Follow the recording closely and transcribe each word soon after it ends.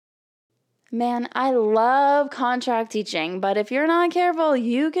Man, I love contract teaching, but if you're not careful,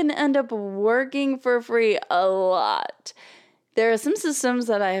 you can end up working for free a lot. There are some systems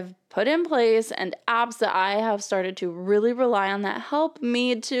that I have put in place and apps that I have started to really rely on that help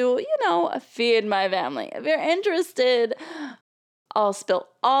me to, feed my family. If you're interested, I'll spill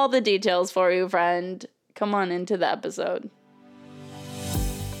all the details for you, friend. Come on into the episode.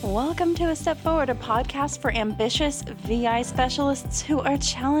 Welcome to A Step Forward, a podcast for ambitious VI specialists who are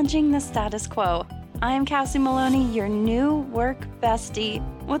challenging the status quo. I am Cassie Maloney, your new work bestie.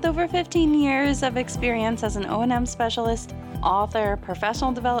 With over 15 years of experience as an O&M specialist, author,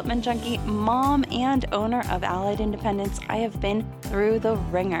 professional development junkie, mom, and owner of Allied Independence, I have been through the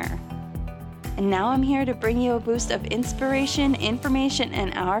ringer. And now I'm here to bring you a boost of inspiration, information,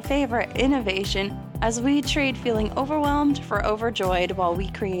 and our favorite, innovation, as we trade feeling overwhelmed for overjoyed while we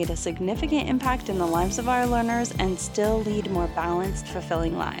create a significant impact in the lives of our learners and still lead more balanced,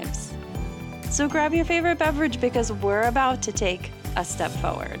 fulfilling lives. So grab your favorite beverage because we're about to take a step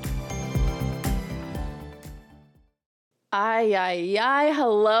forward.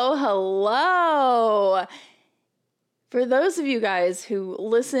 Hello. For those of you guys who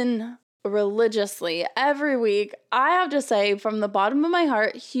listen religiously every week, I have to say from the bottom of my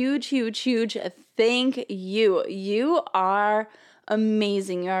heart, huge thank you. You are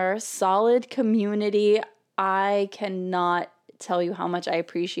amazing. You're a solid community. I cannot tell you how much I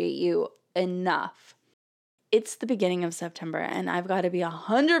appreciate you enough. It's the beginning of September, and I've got to be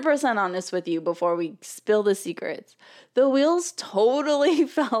 100% honest with you before we spill the secrets. The wheels totally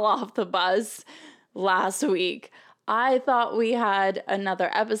fell off the bus last week. I thought we had another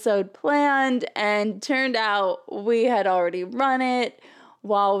episode planned, and turned out we had already run it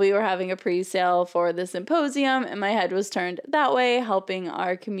while we were having a pre-sale for the symposium, and my head was turned that way, helping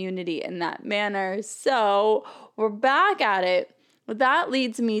our community in that manner. So we're back at it. That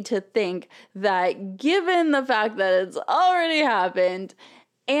leads me to think that given the fact that it's already happened,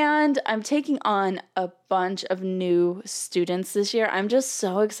 and I'm taking on a bunch of new students this year, I'm just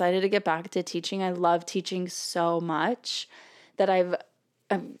so excited to get back to teaching. I love teaching so much that I'm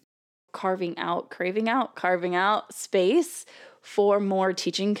carving out space for more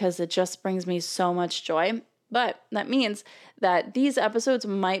teaching because it just brings me so much joy. But that means that these episodes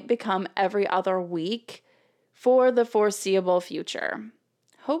might become every other week for the foreseeable future.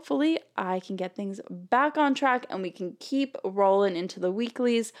 Hopefully, I can get things back on track and we can keep rolling into the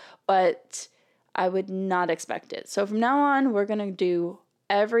weeklies, but I would not expect it. So from now on, we're going to do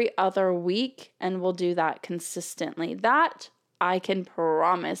every other week, and we'll do that consistently. That I can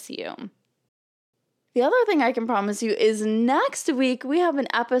promise you. The other thing I can promise you is next week we have an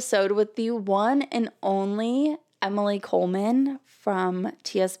episode with the one and only Emily Coleman from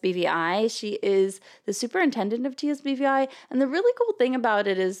TSBVI. She is the superintendent of TSBVI, and the really cool thing about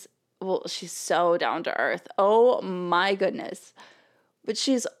it is, she's so down to earth. Oh my goodness. But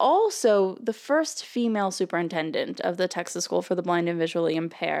she's also the first female superintendent of the Texas School for the Blind and Visually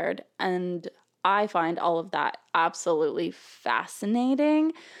Impaired, and I find all of that absolutely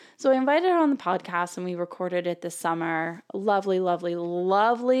fascinating. So I invited her on the podcast, and we recorded it this summer. Lovely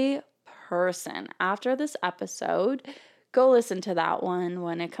person. After this episode, go listen to that one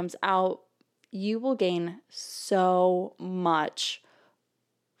when it comes out. You will gain so much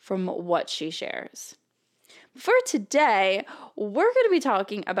from what she shares. For today, we're going to be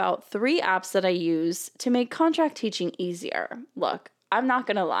talking about 3 apps that I use to make contract teaching easier. Look, I'm not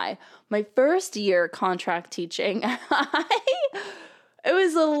going to lie. My first year contract teaching, it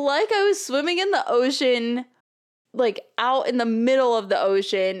was like I was swimming in the ocean, like out in the middle of the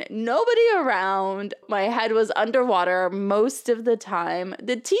ocean, nobody around. My head was underwater most of the time.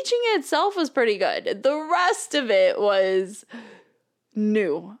 The teaching itself was pretty good. The rest of it was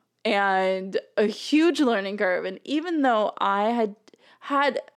new and a huge learning curve. And even though I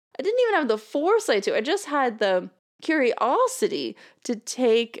didn't even have the foresight to, I just had the curiosity to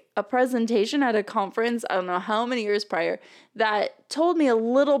take a presentation at a conference, I don't know how many years prior, that told me a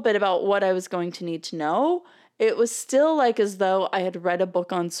little bit about what I was going to need to know. It was still like as though I had read a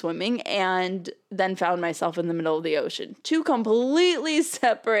book on swimming and then found myself in the middle of the ocean. 2 completely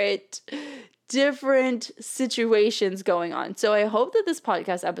separate, different situations going on. So I hope that this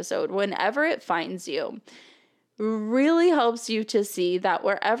podcast episode, whenever it finds you, really helps you to see that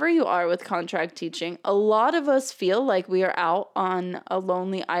wherever you are with contract teaching, a lot of us feel like we are out on a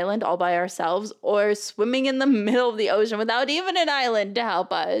lonely island all by ourselves or swimming in the middle of the ocean without even an island to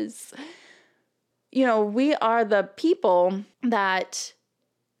help us. We are the people that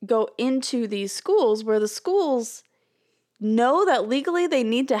go into these schools where the schools know that legally they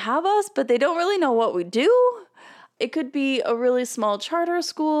need to have us, but they don't really know what we do. It could be a really small charter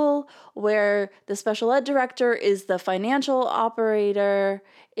school where the special ed director is the financial operator,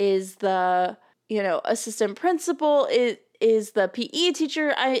 is the, assistant principal, is the PE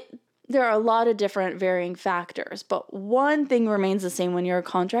teacher. There are a lot of different varying factors, but one thing remains the same when you're a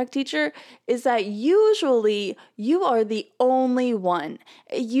contract teacher is that usually you are the only one.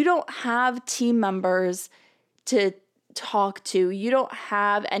 You don't have team members to talk to. You don't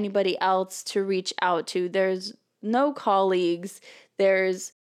have anybody else to reach out to. There's no colleagues.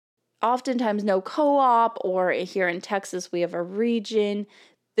 There's oftentimes no co-op, or here in Texas, we have a region.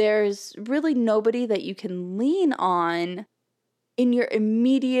 There's really nobody that you can lean on in your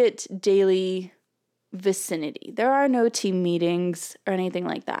immediate daily vicinity. There are no team meetings or anything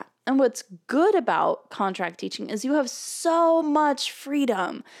like that. And what's good about contract teaching is you have so much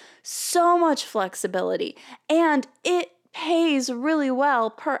freedom, so much flexibility, and it pays really well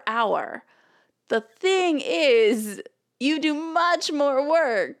per hour. The thing is, you do much more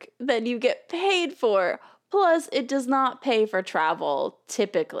work than you get paid for. Plus, it does not pay for travel,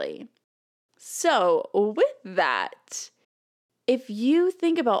 typically. So, with that, if you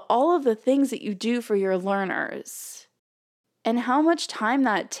think about all of the things that you do for your learners and how much time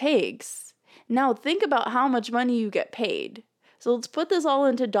that takes, now think about how much money you get paid. So let's put this all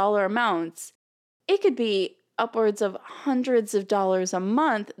into dollar amounts. It could be upwards of hundreds of dollars a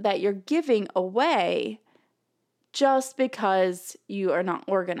month that you're giving away just because you are not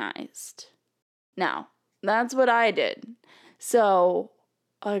organized. Now, that's what I did. So,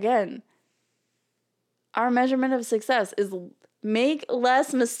 again, our measurement of success is make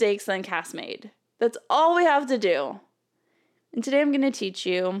less mistakes than Cass made. That's all we have to do. And today I'm going to teach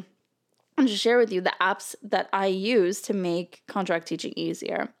you and just share with you the apps that I use to make contract teaching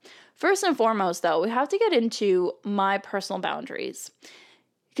easier. First and foremost, though, we have to get into my personal boundaries.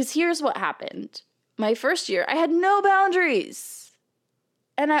 Because here's what happened. My first year, I had no boundaries.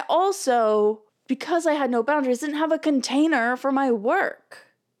 And I also, because I had no boundaries, didn't have a container for my work.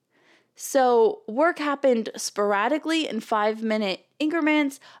 So work happened sporadically in 5-minute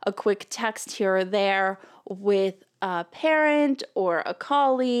increments, a quick text here or there with a parent or a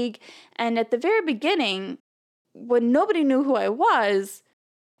colleague. And at the very beginning, when nobody knew who I was,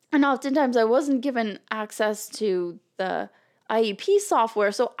 and oftentimes I wasn't given access to the IEP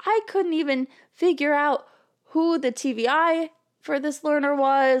software, so I couldn't even figure out who the TVI for this learner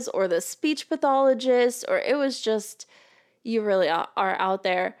was or the speech pathologist, or it was just, you really are out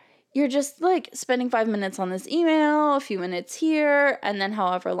there. You're just like spending 5 minutes on this email, a few minutes here, and then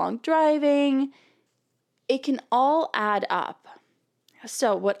however long driving. It can all add up.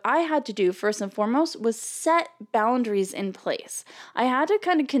 So what I had to do first and foremost was set boundaries in place. I had to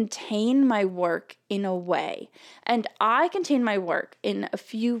kind of contain my work in a way. And I contain my work in a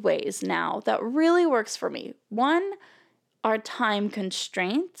few ways now that really works for me. One are time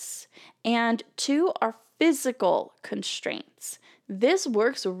constraints, and 2 are physical constraints. This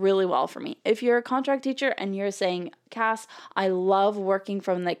works really well for me. If you're a contract teacher and you're saying, Cass, I love working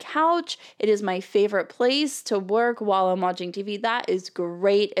from the couch. It is my favorite place to work while I'm watching TV. That is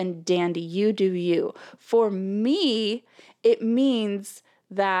great and dandy. You do you. For me, it means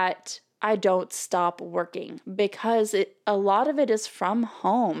that I don't stop working because a lot of it is from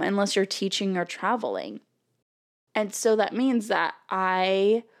home unless you're teaching or traveling. And so that means that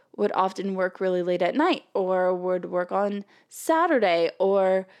I would often work really late at night or would work on Saturday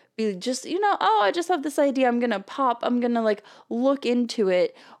or be just, I just have this idea. I'm going to look into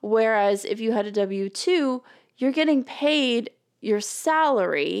it. Whereas if you had a W-2, you're getting paid your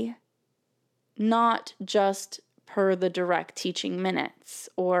salary, not just per the direct teaching minutes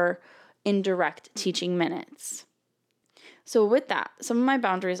or indirect teaching minutes. So with that, some of my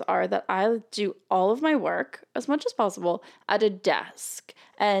boundaries are that I do all of my work as much as possible at a desk.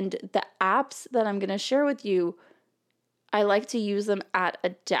 And the apps that I'm going to share with you, I like to use them at a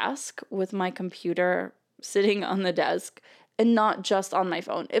desk with my computer sitting on the desk and not just on my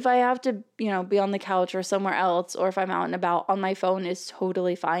phone. If I have to, be on the couch or somewhere else, or if I'm out and about, on my phone is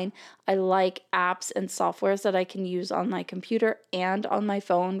totally fine. I like apps and softwares that I can use on my computer and on my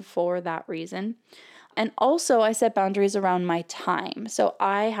phone for that reason. And also I set boundaries around my time. So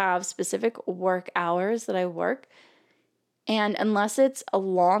I have specific work hours that I work. And unless it's a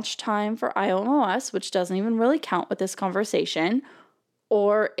launch time for IOMOS, which doesn't even really count with this conversation,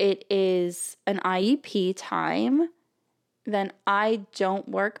 or it is an IEP time, then I don't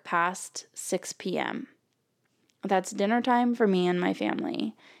work past 6 p.m. That's dinner time for me and my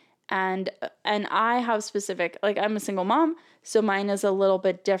family. And I have specific, I'm a single mom, so mine is a little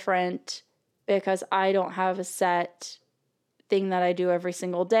bit different because I don't have a set thing that I do every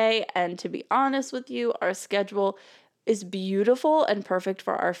single day. And to be honest with you, our schedule is beautiful and perfect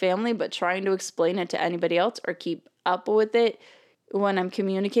for our family, but trying to explain it to anybody else or keep up with it when I'm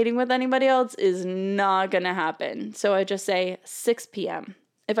communicating with anybody else is not going to happen. So I just say 6 p.m.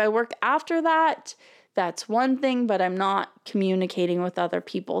 If I work after that, that's one thing, but I'm not communicating with other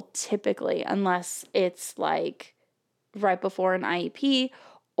people typically, unless it's like right before an IEP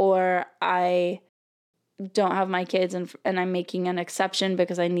or I don't have my kids and I'm making an exception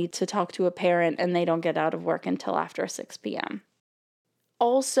because I need to talk to a parent and they don't get out of work until after 6 p.m.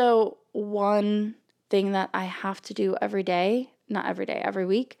 Also, one thing that I have to do every day, not every day, every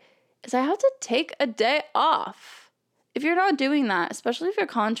week, is I have to take a day off. If you're not doing that, especially if you're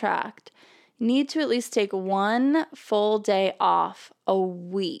contract, you need to at least take one full day off a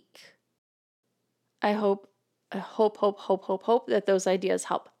week. I hope that those ideas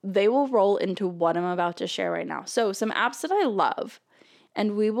help. They will roll into what I'm about to share right now. So some apps that I love,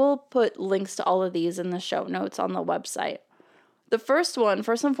 and we will put links to all of these in the show notes on the website. The first one,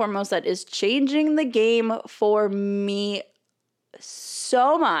 first and foremost, that is changing the game for me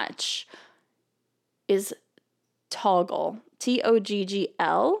so much is Toggl,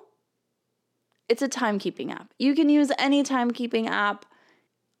 Toggl. It's a timekeeping app. You can use any timekeeping app.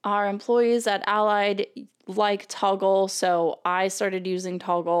 Our employees at Allied like Toggl, so I started using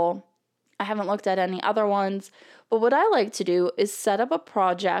Toggl. I haven't looked at any other ones, but what I like to do is set up a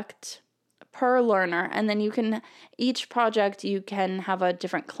project per learner, and then each project you can have a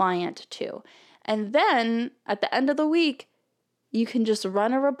different client to. And then at the end of the week, you can just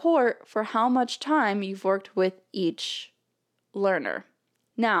run a report for how much time you've worked with each learner.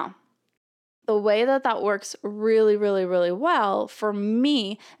 Now, the way that works really, really, really well for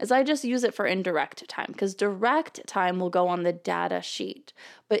me is I just use it for indirect time, because direct time will go on the data sheet.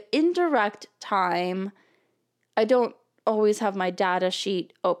 But indirect time, I don't always have my data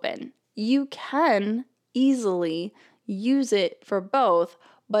sheet open. You can easily use it for both,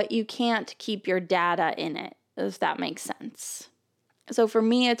 but you can't keep your data in it, if that makes sense. So for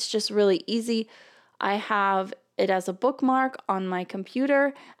me, it's just really easy. I have it as a bookmark on my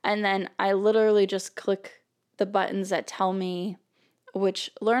computer, and then I literally just click the buttons that tell me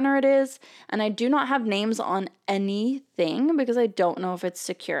which learner it is. And I do not have names on anything because I don't know if it's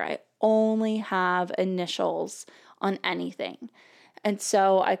secure. I only have initials on anything. And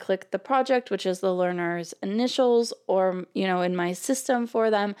so I click the project, which is the learner's initials or, in my system for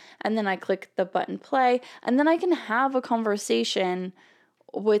them. And then I click the button play, and then I can have a conversation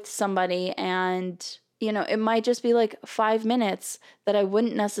with somebody, and it might just be like 5 minutes that I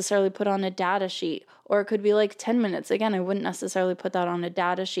wouldn't necessarily put on a data sheet, or it could be like 10 minutes. Again, I wouldn't necessarily put that on a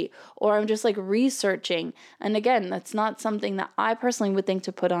data sheet, or I'm just like researching. And again, that's not something that I personally would think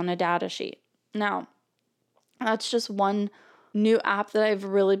to put on a data sheet. Now, that's just one new app that I've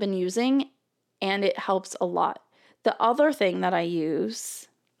really been using, and it helps a lot. The other thing that I use,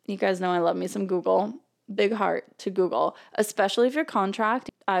 you guys know I love me some Google. Big heart to Google, especially if you're contract.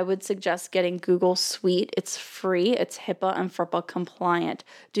 I would suggest getting Google Suite. It's free. It's HIPAA and FERPA compliant.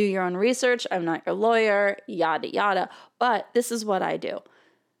 Do your own research. I'm not your lawyer, yada, yada. But this is what I do.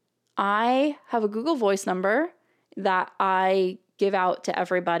 I have a Google Voice number that I give out to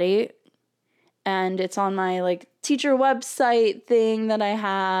everybody, and it's on my teacher website thing that I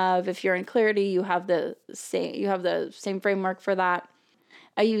have. If you're in Clarity, you have the same framework for that.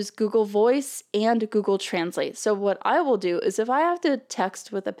 I use Google Voice and Google Translate. So what I will do is if I have to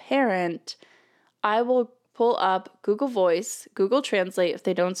text with a parent, I will pull up Google Voice, Google Translate if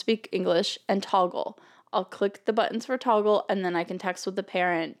they don't speak English, and Toggl. I'll click the buttons for Toggl, and then I can text with the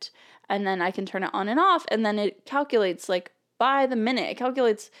parent, and then I can turn it on and off, and then it calculates by the minute. It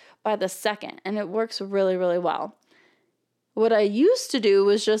calculates by the second, and it works really, really well. What I used to do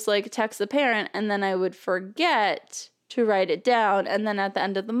was just text the parent, and then I would forget to write it down. And then at the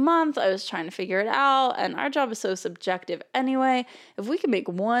end of the month, I was trying to figure it out. And our job is so subjective anyway. If we can make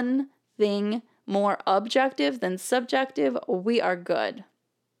one thing more objective than subjective, we are good.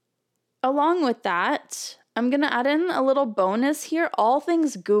 Along with that, I'm going to add in a little bonus here, all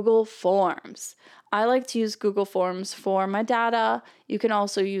things Google Forms. I like to use Google Forms for my data. You can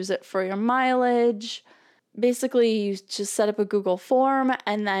also use it for your mileage. Basically, you just set up a Google form,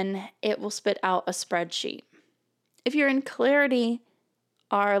 and then it will spit out a spreadsheet. If you're in Clarity,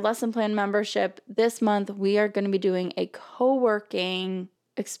 our lesson plan membership, this month we are going to be doing a co-working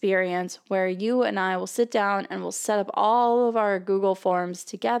experience where you and I will sit down and we'll set up all of our Google Forms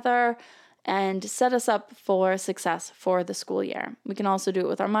together and set us up for success for the school year. We can also do it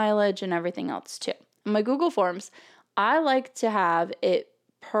with our mileage and everything else too. My Google Forms, I like to have it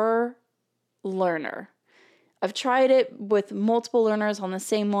per learner. I've tried it with multiple learners on the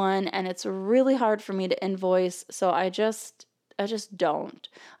same one, and it's really hard for me to invoice, so I just don't.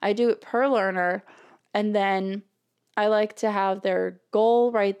 I do it per learner, and then I like to have their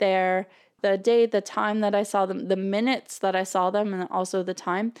goal right there, the date, the time that I saw them, the minutes that I saw them, and also the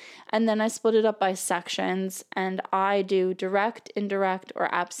time. And then I split it up by sections, and I do direct, indirect,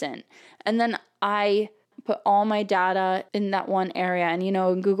 or absent. And then I put all my data in that one area. And,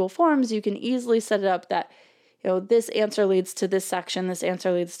 in Google Forms, you can easily set it up that, this answer leads to this section, this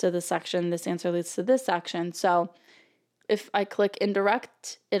answer leads to this section, this answer leads to this section. So if I click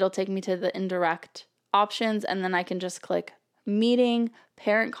indirect, it'll take me to the indirect options, and then I can just click meeting,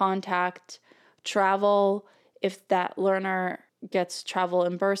 parent contact, travel, if that learner gets travel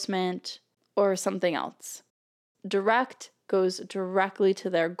reimbursement or something else. Direct goes directly to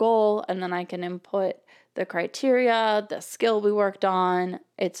their goal, and then I can input the criteria, the skill we worked on.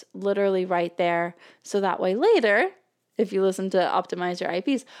 It's literally right there. So that way later, if you listen to Optimize Your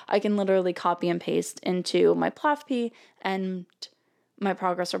IEPs, I can literally copy and paste into my PLAFP and my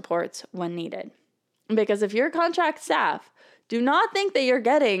progress reports when needed. Because if you're contract staff, do not think that you're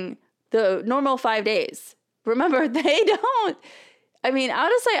getting the normal 5 days. Remember, they don't. I mean,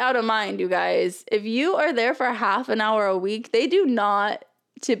 out of sight, out of mind, you guys. If you are there for half an hour a week, they do not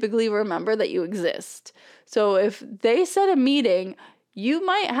typically remember that you exist. So if they set a meeting, you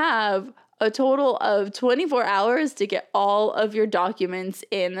might have a total of 24 hours to get all of your documents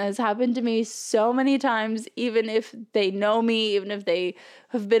in. That has happened to me so many times, even if they know me, even if they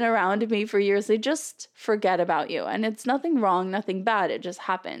have been around me for years, they just forget about you. And it's nothing wrong, nothing bad, it just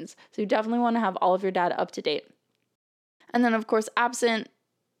happens. So you definitely want to have all of your data up to date. And then, of course, absent,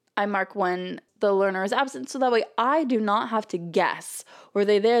 I mark when the learner is absent, so that way I do not have to guess. Were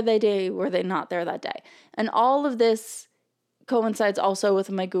they there that day? Were they not there that day? And all of this coincides also with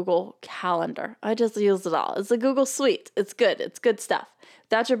my Google Calendar. I just use it all. It's a Google Suite. It's good. It's good stuff.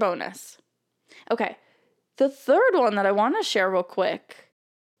 That's your bonus. Okay, the third one that I want to share real quick,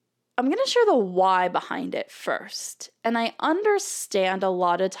 I'm going to share the why behind it first. And I understand a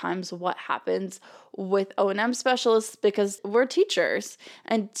lot of times what happens with O&M specialists because we're teachers,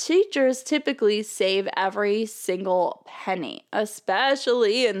 and teachers typically save every single penny,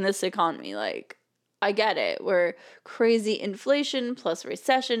 especially in this economy. Like, I get it. We're crazy inflation plus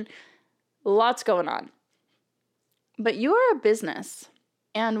recession, lots going on. But you are a business,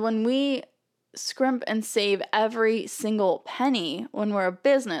 and when we scrimp and save every single penny when we're a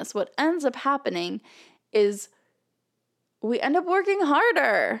business, what ends up happening is we end up working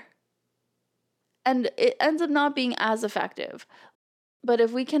harder, and it ends up not being as effective. But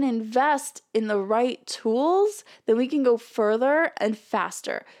if we can invest in the right tools, then we can go further and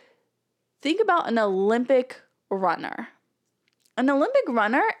faster. Think about an Olympic runner. An Olympic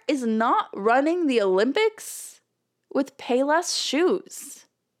runner is not running the Olympics with Payless shoes.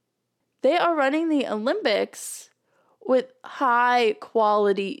 They are running the Olympics with high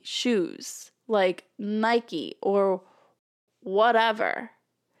quality shoes like Nike or whatever.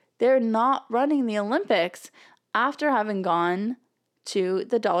 They're not running the Olympics after having gone to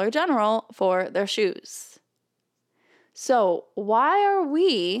the Dollar General for their shoes. So why are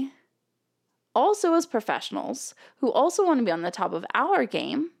we also, as professionals who also want to be on the top of our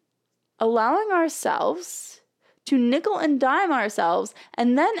game, allowing ourselves to nickel and dime ourselves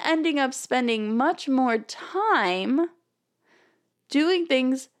and then ending up spending much more time doing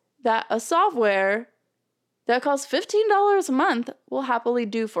things that a software that costs $15 a month will happily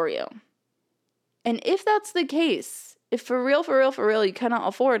do for you? And if that's the case, if for real, you cannot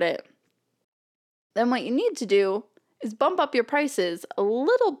afford it, then what you need to do is bump up your prices a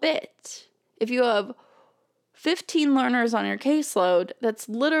little bit. If you have 15 learners on your caseload, that's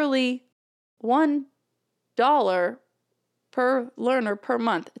literally $1 per learner per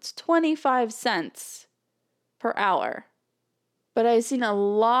month. It's 25 cents per hour. But I've seen a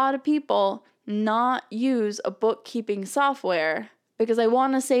lot of people not use a bookkeeping software because I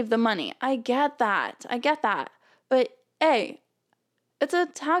want to save the money. I get that. But A, it's a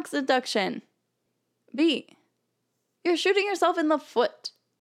tax deduction. B, you're shooting yourself in the foot.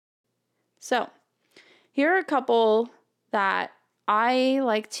 So, here are a couple that I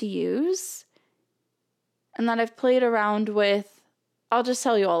like to use and that I've played around with. I'll just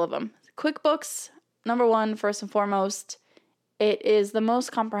tell you all of them. QuickBooks, number one, first and foremost. It is the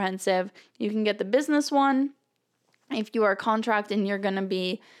most comprehensive. You can get the business one if you are a contract and you're going to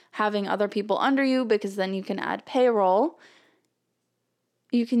be having other people under you, because then you can add payroll.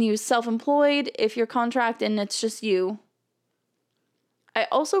 You can use self-employed if you're contract and it's just you. I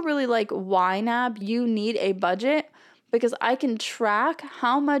also really like YNAB, You Need a Budget, because I can track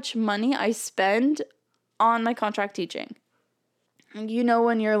how much money I spend on my contract teaching. You know,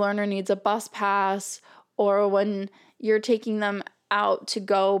 when your learner needs a bus pass or when you're taking them out to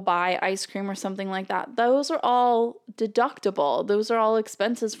go buy ice cream or something like that, those are all deductible. Those are all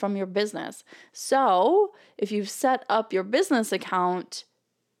expenses from your business. So if you've set up your business account,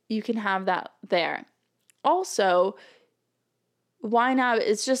 you can have that there. Also, YNAB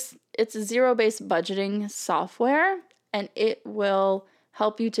it's a zero-based budgeting software, and it will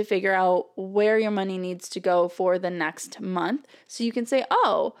help you to figure out where your money needs to go for the next month. So you can say,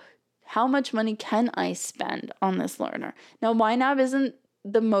 oh, how much money can I spend on this learner? Now, YNAB isn't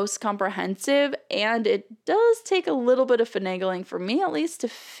the most comprehensive, and it does take a little bit of finagling for me, at least, to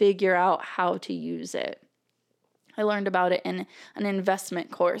figure out how to use it. I learned about it in an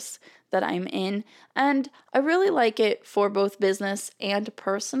investment course that I'm in, and I really like it for both business and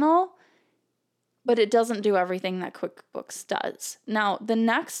personal, but it doesn't do everything that QuickBooks does. Now, the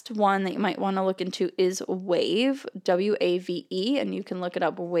next one that you might want to look into is Wave, W-A-V-E, and you can look it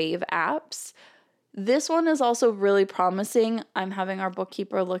up, Wave Apps. This one is also really promising. I'm having our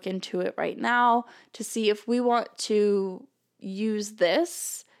bookkeeper look into it right now to see if we want to use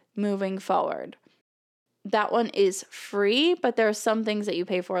this moving forward. That one is free, but there are some things that you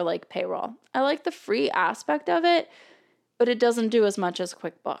pay for, like payroll. I like the free aspect of it, but it doesn't do as much as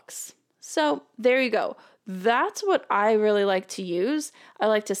QuickBooks. So there you go. That's what I really like to use. I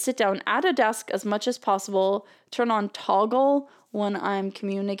like to sit down at a desk as much as possible, turn on Toggle when I'm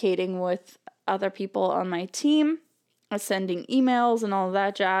communicating with other people on my team, sending emails and all of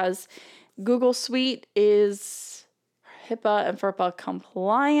that jazz. Google Suite is HIPAA and FERPA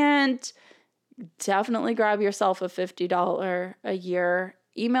compliant. Definitely grab yourself a $50 a year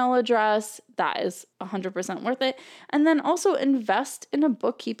email address. That is 100% worth it. And then also invest in a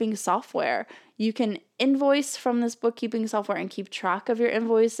bookkeeping software. You can invoice from this bookkeeping software and keep track of your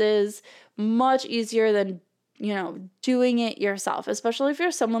invoices much easier than, doing it yourself, especially if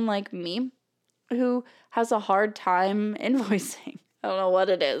you're someone like me who has a hard time invoicing. I don't know what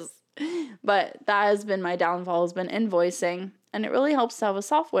it is, but that has been my downfall, has been invoicing. And it really helps to have a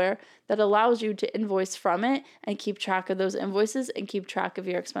software that allows you to invoice from it and keep track of those invoices and keep track of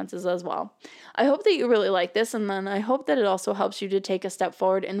your expenses as well. I hope that you really like this, and then I hope that it also helps you to take a step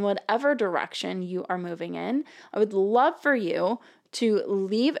forward in whatever direction you are moving in. I would love for you to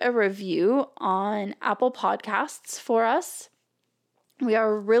leave a review on Apple Podcasts for us. We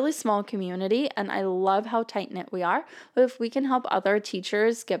are a really small community, and I love how tight-knit we are. But if we can help other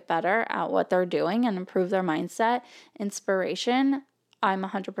teachers get better at what they're doing and improve their mindset, inspiration, I'm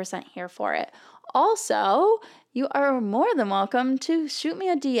 100% here for it. Also, you are more than welcome to shoot me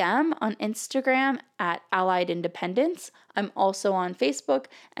a DM on Instagram at Allied Independence. I'm also on Facebook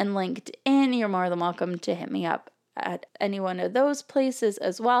and LinkedIn. You're more than welcome to hit me up at any one of those places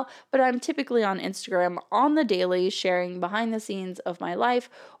as well, but I'm typically on Instagram on the daily, sharing behind the scenes of my life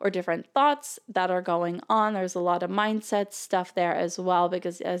or different thoughts that are going on. There's a lot of mindset stuff there as well,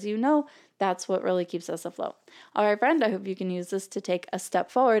 because as you know, that's what really keeps us afloat. All right, friend, I hope you can use this to take a step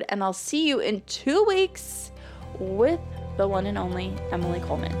forward, and I'll see you in 2 weeks with the one and only Emily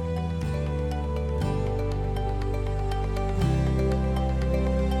Coleman.